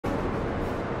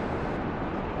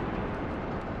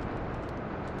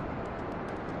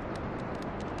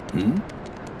Hmm?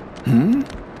 Hmm?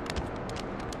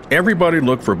 Everybody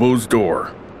look for Boo's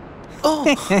door.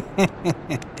 Oh!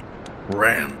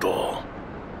 Randall.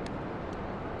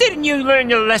 Didn't you learn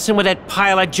your lesson with that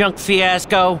pile of junk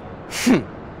fiasco?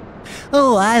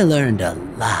 Oh, I learned a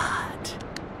lot.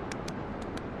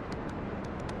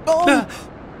 Oh!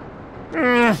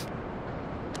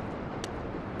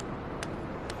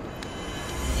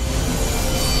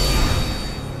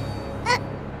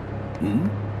 Hmm?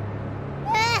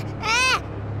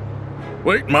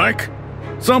 Wait, Mike.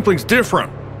 Something's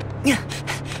different.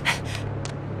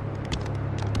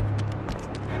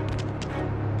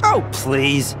 Oh,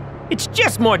 please. It's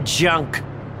just more junk.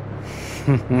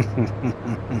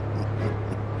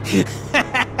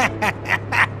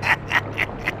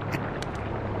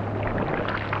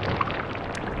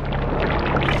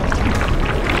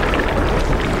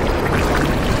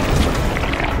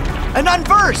 An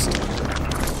unversed!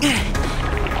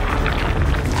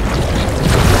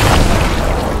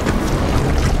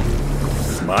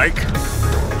 Mike,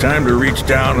 time to reach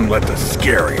down and let the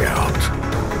scary out.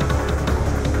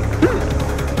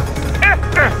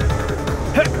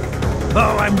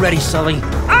 Oh, I'm ready, Sully.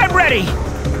 I'm ready!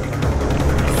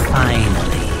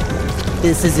 Finally.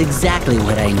 This is exactly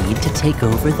what I need to take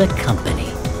over the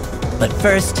company. But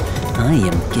first, I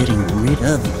am getting rid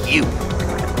of you.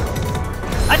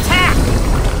 Attack!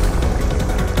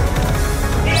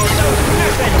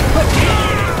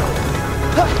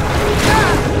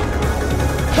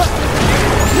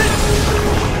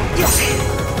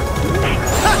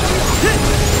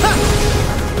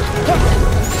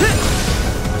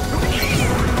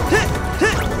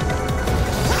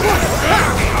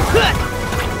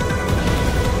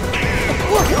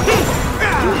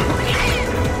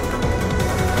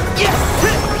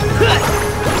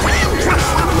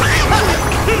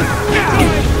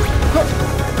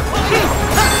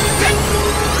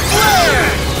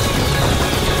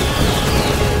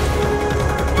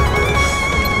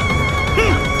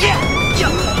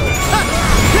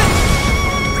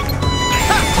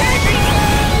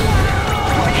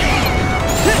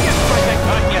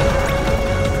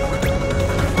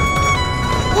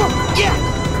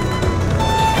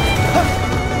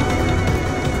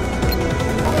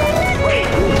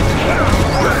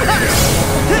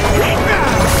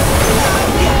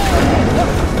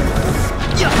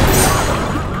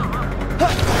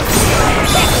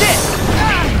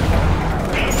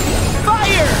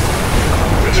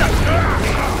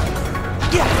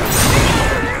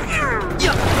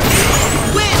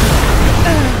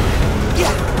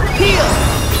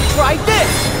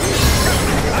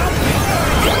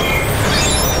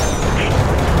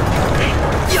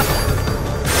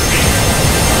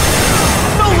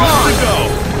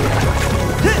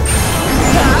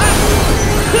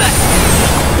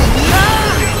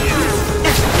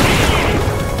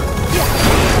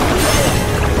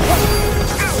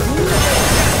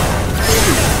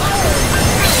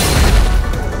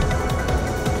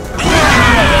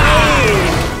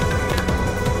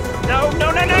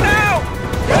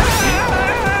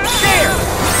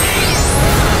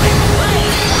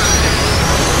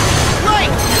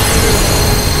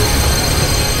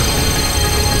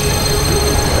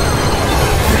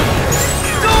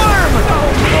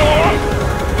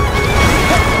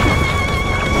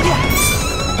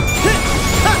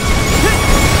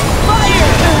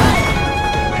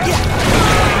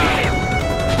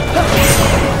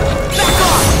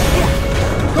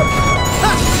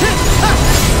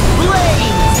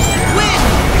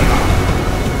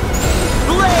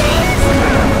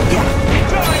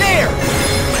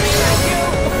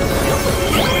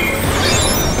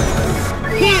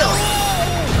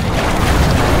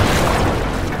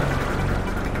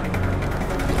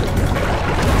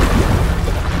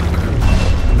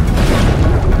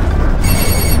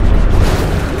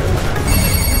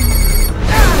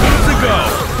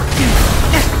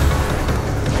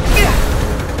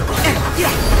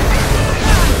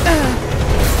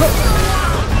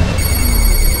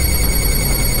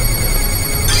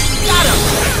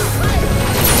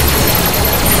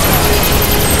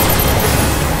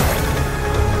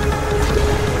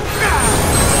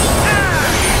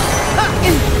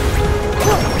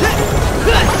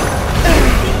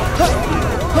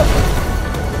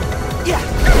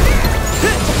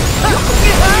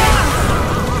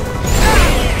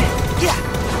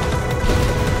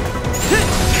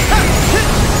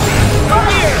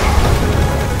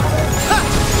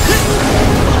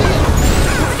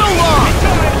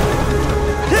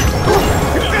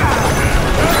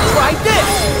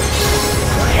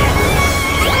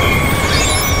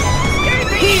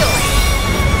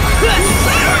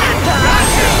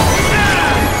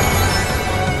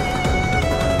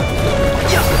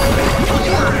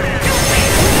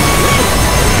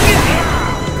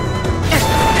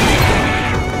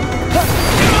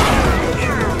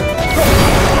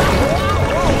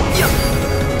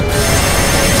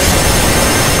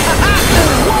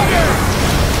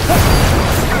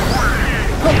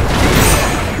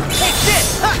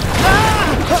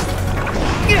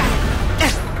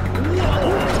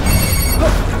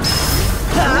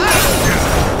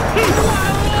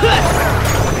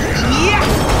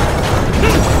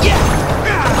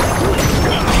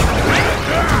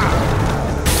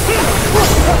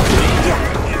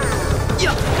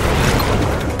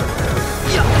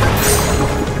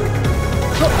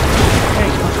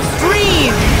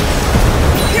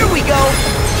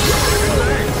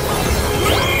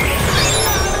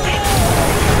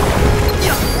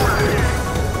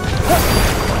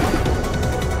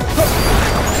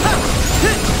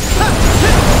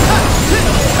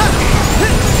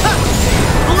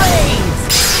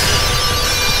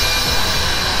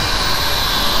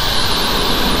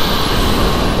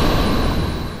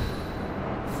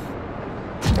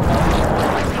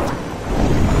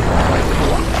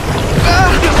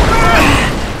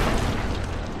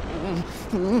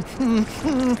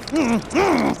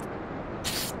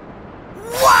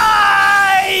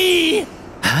 Why?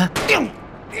 Huh?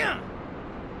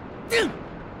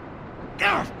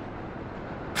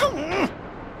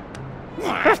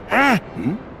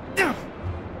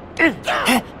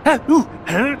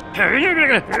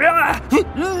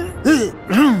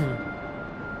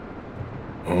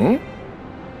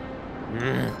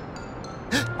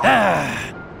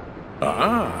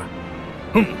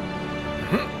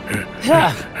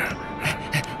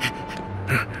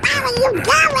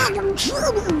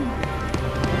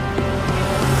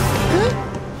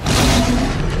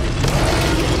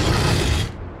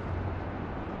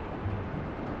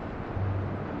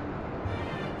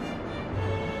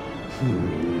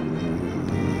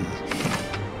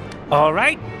 All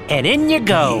right, and in you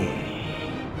go.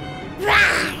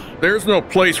 There's no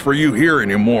place for you here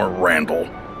anymore, Randall.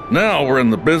 Now we're in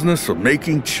the business of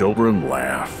making children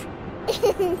laugh.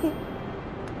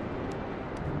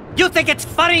 You think it's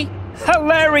funny?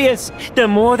 Hilarious! The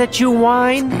more that you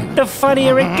whine, the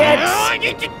funnier it gets.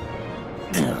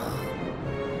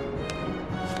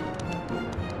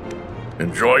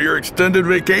 Enjoy your extended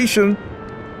vacation.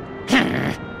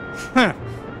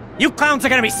 You clowns are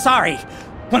gonna be sorry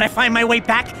when I find my way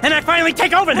back and I finally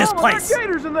take over this place.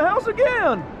 Gators in the house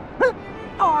again.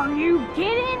 Are you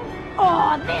kidding?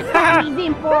 Oh, this guy's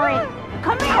in for it.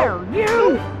 Come here,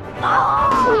 you.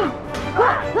 Oh.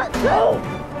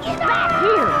 Get back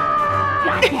here.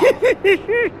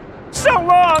 Gotcha. So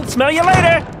long. Smell you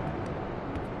later.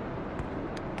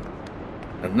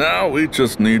 And now we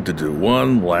just need to do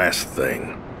one last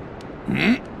thing.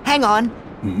 Hang on.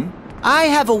 I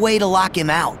have a way to lock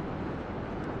him out.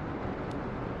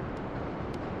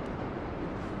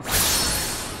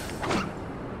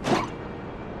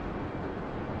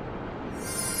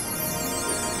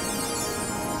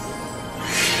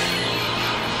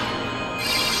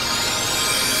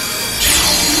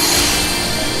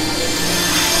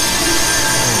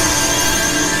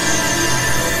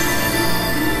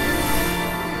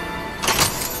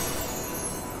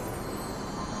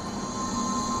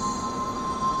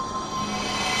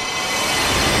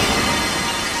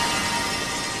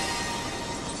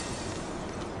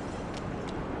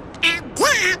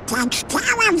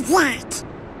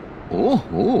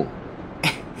 Oh.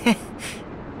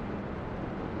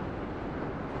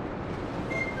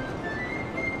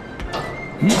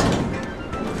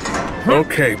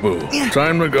 Okay, Boo.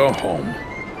 Time to go home.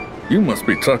 You must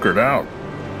be tuckered out.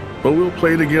 But we'll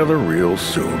play together real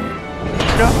soon.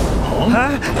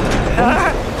 Huh?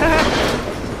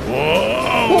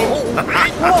 Whoa!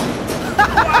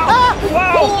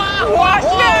 Whoa! What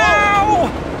now?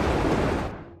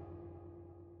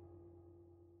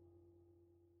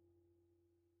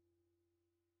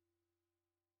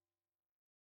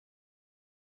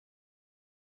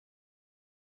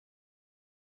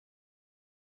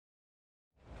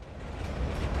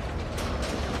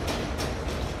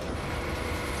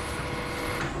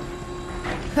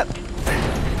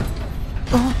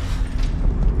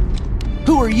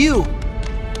 Who are you?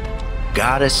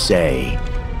 Gotta say,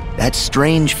 that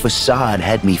strange facade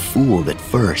had me fooled at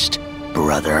first,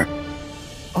 brother.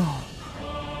 Oh,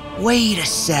 wait a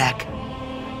sec.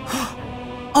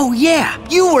 Oh yeah,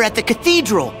 you were at the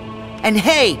cathedral. And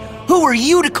hey, who are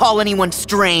you to call anyone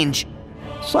strange?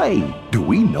 Say, do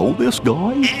we know this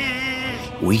guy?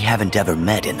 We haven't ever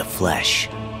met in the flesh.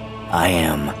 I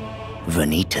am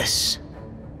Vanitas.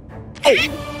 Oh,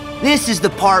 this is the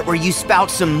part where you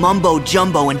spout some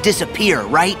mumbo-jumbo and disappear,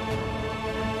 right?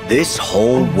 This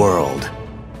whole world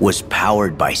was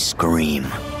powered by Scream.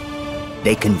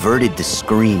 They converted the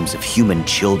screams of human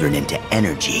children into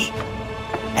energy.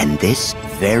 And this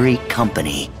very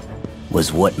company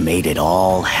was what made it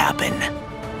all happen.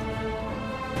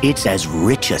 It's as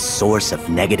rich a source of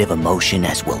negative emotion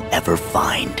as we'll ever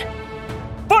find.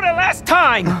 For the last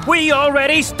time, we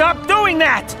already stopped doing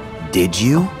that! Did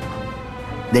you?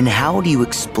 Then how do you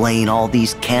explain all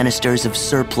these canisters of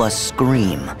surplus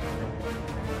Scream?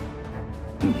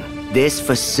 This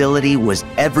facility was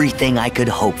everything I could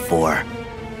hope for,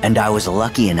 and I was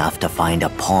lucky enough to find a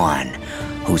pawn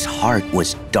whose heart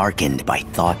was darkened by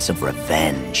thoughts of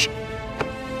revenge.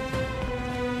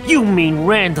 You mean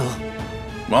Randall?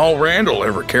 All Randall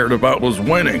ever cared about was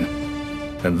winning.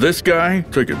 And this guy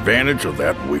took advantage of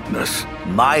that weakness.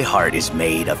 My heart is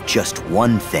made of just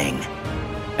one thing: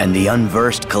 And the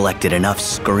unversed collected enough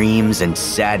screams and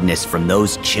sadness from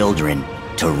those children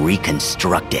to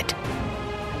reconstruct it.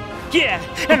 Yeah,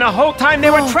 and the whole time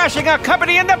they were trashing our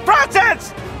company in the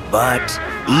process! But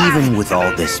even with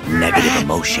all this negative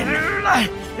emotion,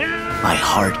 my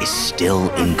heart is still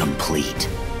incomplete.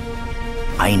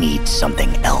 I need something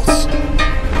else.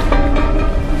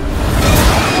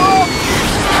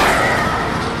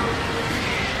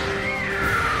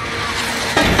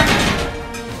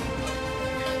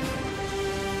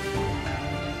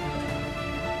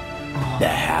 The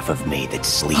half of me that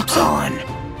sleeps on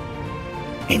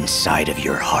inside of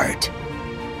your heart.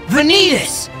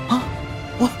 Vanitas!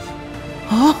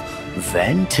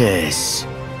 Ventus.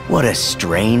 What a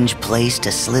strange place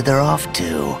to slither off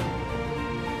to.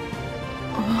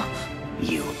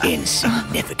 You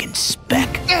insignificant speck.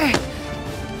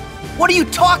 What are you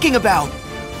talking about?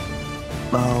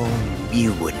 Oh,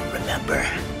 you wouldn't remember.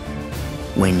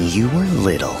 When you were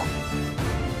little,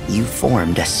 you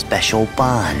formed a special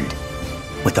bond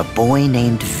with a boy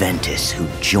named Ventus who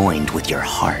joined with your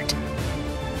heart.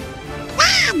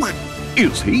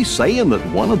 Is he saying that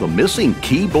one of the missing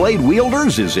Keyblade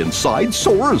wielders is inside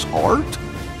Sora's heart?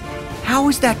 How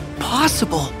is that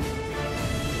possible?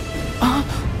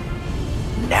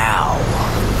 Now,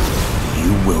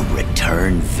 you will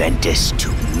return Ventus to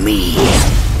me.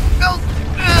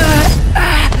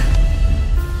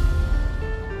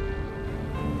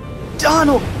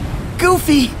 Donald!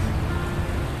 Goofy!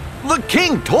 The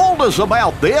king told us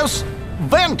about this.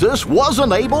 Ventus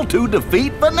wasn't able to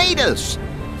defeat Vanitas.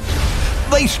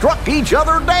 They struck each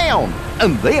other down,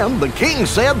 and then the king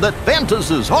said that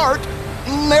Ventus's heart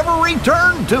never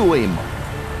returned to him.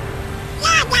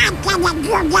 You're not gonna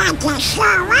do that to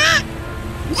Sora!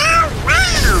 No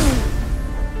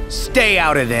way! Stay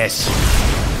out of this.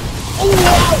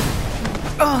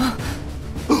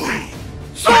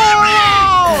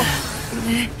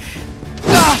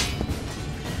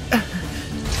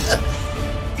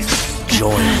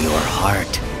 Join your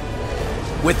heart.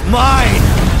 With mine!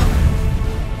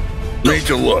 Need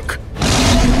you look.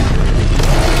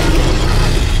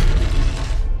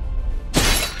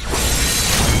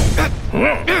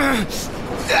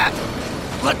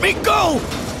 Let me go!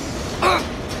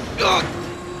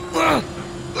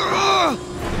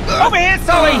 Over here,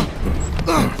 Sully!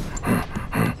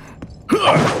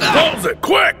 Close it,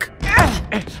 quick!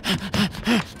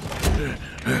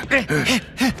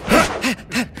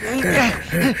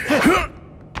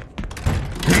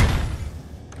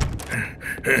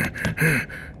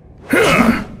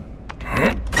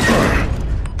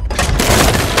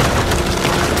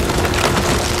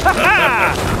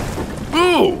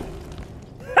 Boo!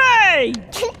 Hey!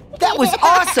 That was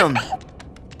awesome!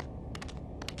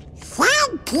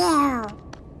 Thank you!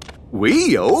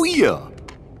 We owe ya.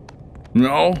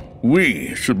 No,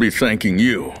 we should be thanking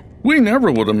you. We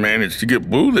never would have managed to get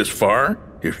Boo this far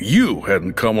if you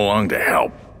hadn't come along to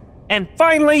help. And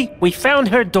finally, we found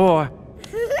her door.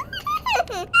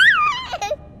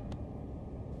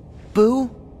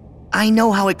 Boo, I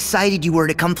know how excited you were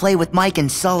to come play with Mike and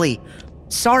Sully.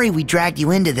 Sorry we dragged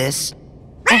you into this.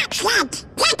 What's that?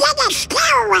 Get in the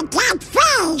store with that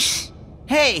face!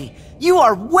 Hey, you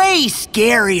are way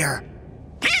scarier!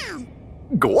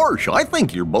 Gosh, I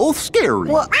think you're both scary.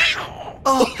 What?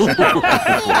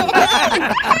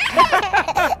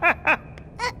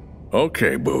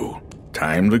 Okay, Boo.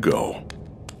 Time to go.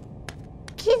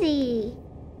 Kitty.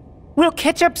 We'll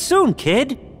catch up soon,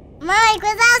 kid. Mike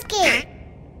Wazowski!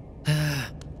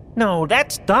 No,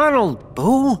 that's Donald,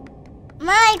 Boo.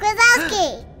 Mike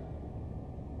Wazowski!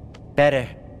 Better.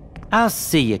 I'll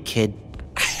see you, kid.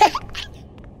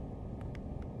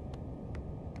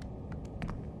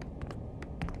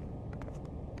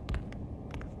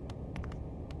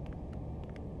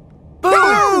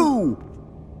 Boo!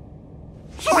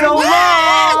 So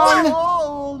long!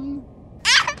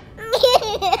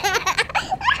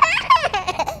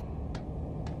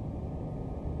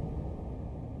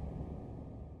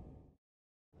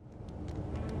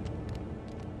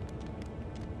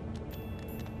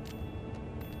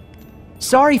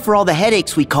 Sorry for all the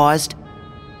headaches we caused.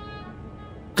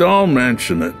 Don't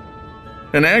mention it.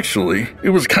 And actually, it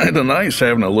was kinda nice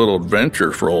having a little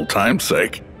adventure for old time's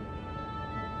sake.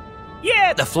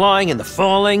 Yeah, the flying and the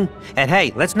falling. And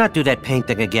hey, let's not do that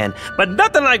painting again. But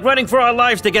nothing like running for our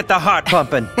lives to get the heart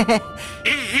pumping. I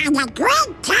had a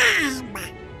great time!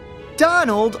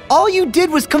 Donald, all you did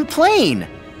was complain!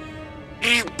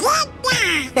 I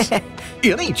did not!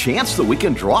 Any chance that we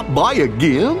can drop by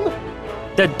again?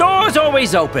 The door's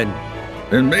always open.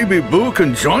 And maybe Boo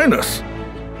can join us.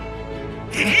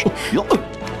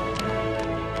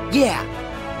 Yeah.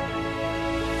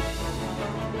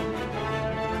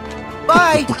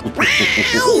 Bye!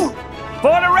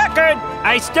 For the record,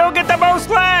 I still get the most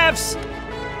laughs.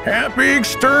 Happy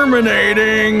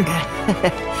exterminating!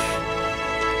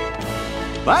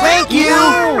 Thank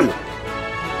you!